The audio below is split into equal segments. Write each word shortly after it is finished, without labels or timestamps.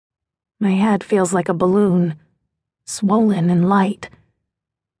My head feels like a balloon, swollen and light.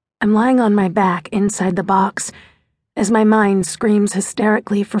 I'm lying on my back inside the box as my mind screams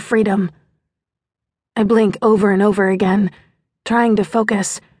hysterically for freedom. I blink over and over again, trying to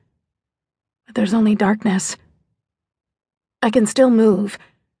focus, but there's only darkness. I can still move,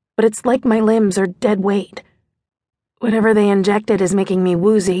 but it's like my limbs are dead weight. Whatever they injected is making me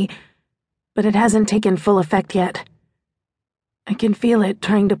woozy, but it hasn't taken full effect yet. I can feel it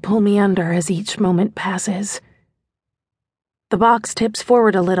trying to pull me under as each moment passes. The box tips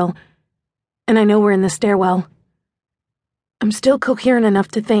forward a little, and I know we're in the stairwell. I'm still coherent enough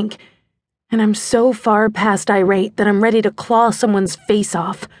to think, and I'm so far past irate that I'm ready to claw someone's face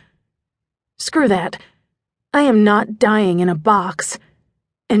off. Screw that. I am not dying in a box.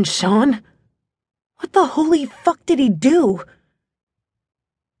 And Sean? What the holy fuck did he do?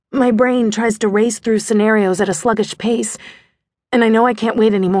 My brain tries to race through scenarios at a sluggish pace, and I know I can't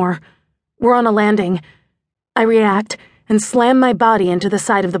wait anymore. We're on a landing. I react and slam my body into the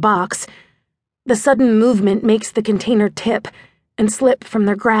side of the box. The sudden movement makes the container tip and slip from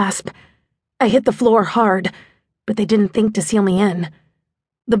their grasp. I hit the floor hard, but they didn't think to seal me in.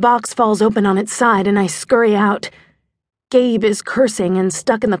 The box falls open on its side and I scurry out. Gabe is cursing and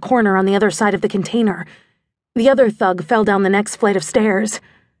stuck in the corner on the other side of the container. The other thug fell down the next flight of stairs.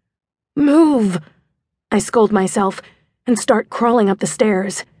 Move! I scold myself and start crawling up the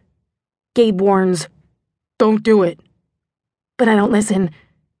stairs. Gabe warns, "Don't do it." But I don't listen.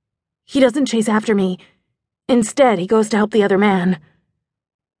 He doesn't chase after me. Instead, he goes to help the other man.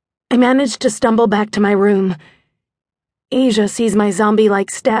 I manage to stumble back to my room. Asia sees my zombie-like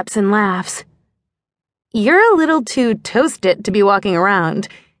steps and laughs. "You're a little too toasted to be walking around.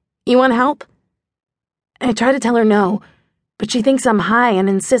 You want help?" I try to tell her no, but she thinks I'm high and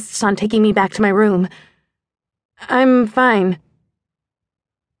insists on taking me back to my room. "I'm fine."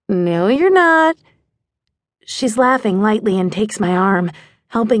 "No, you're not." She's laughing lightly and takes my arm,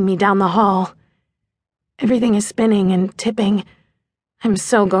 helping me down the hall. Everything is spinning and tipping. I'm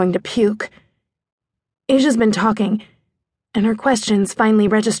so going to puke. Asia's been talking, and her questions finally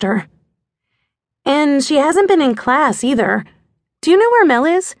register. "And she hasn't been in class either. Do you know where Mel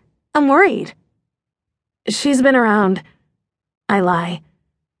is? I'm worried." "She's been around." I lie.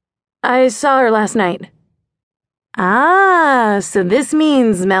 "I saw her last night." "Ah, so this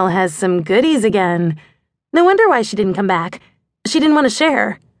means Mel has some goodies again. No wonder why she didn't come back. She didn't want to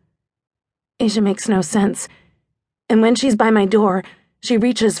share." Asia makes no sense, and when she's by my door, she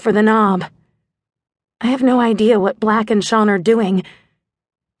reaches for the knob. I have no idea what Black and Sean are doing,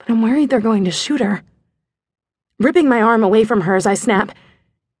 but I'm worried they're going to shoot her. Ripping my arm away from hers, I snap,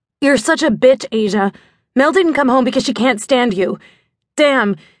 "You're such a bitch, Asia. Mel didn't come home because she can't stand you.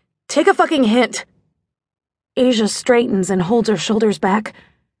 Damn, take a fucking hint." Asia straightens and holds her shoulders back.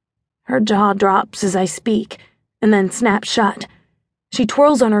 Her jaw drops as I speak, and then snaps shut. She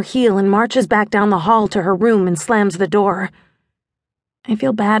twirls on her heel and marches back down the hall to her room and slams the door. I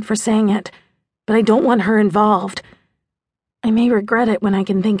feel bad for saying it, but I don't want her involved. I may regret it when I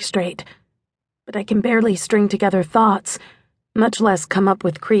can think straight, but I can barely string together thoughts, much less come up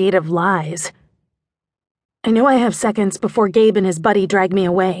with creative lies. I know I have seconds before Gabe and his buddy drag me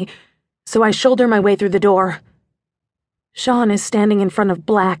away, so I shoulder my way through the door. Sean is standing in front of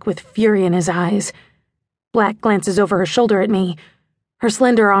Black with fury in his eyes. Black glances over her shoulder at me. Her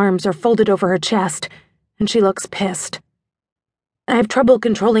slender arms are folded over her chest, and she looks pissed. I have trouble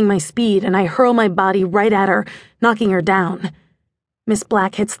controlling my speed, and I hurl my body right at her, knocking her down. Miss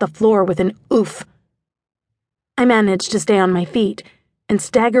Black hits the floor with an oof. I manage to stay on my feet and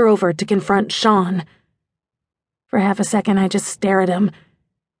stagger over to confront Sean. For half a second, I just stare at him,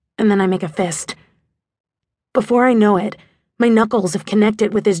 and then I make a fist. Before I know it, my knuckles have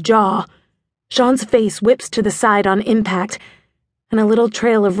connected with his jaw. Sean's face whips to the side on impact, and a little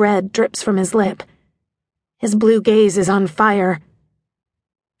trail of red drips from his lip. His blue gaze is on fire,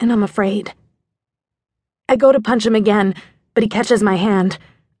 and I'm afraid. I go to punch him again, but he catches my hand.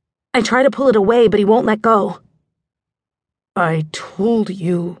 I try to pull it away, but he won't let go. "I told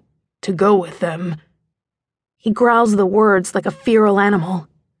you to go with them." He growls the words like a feral animal.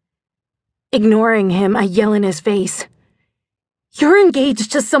 Ignoring him, I yell in his face. "You're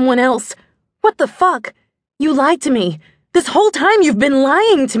engaged to someone else. What the fuck? You lied to me. This whole time you've been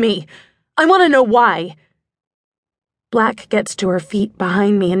lying to me. I want to know why." Black gets to her feet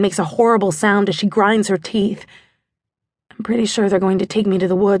behind me and makes a horrible sound as she grinds her teeth. I'm pretty sure they're going to take me to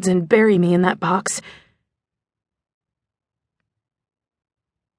the woods and bury me in that box.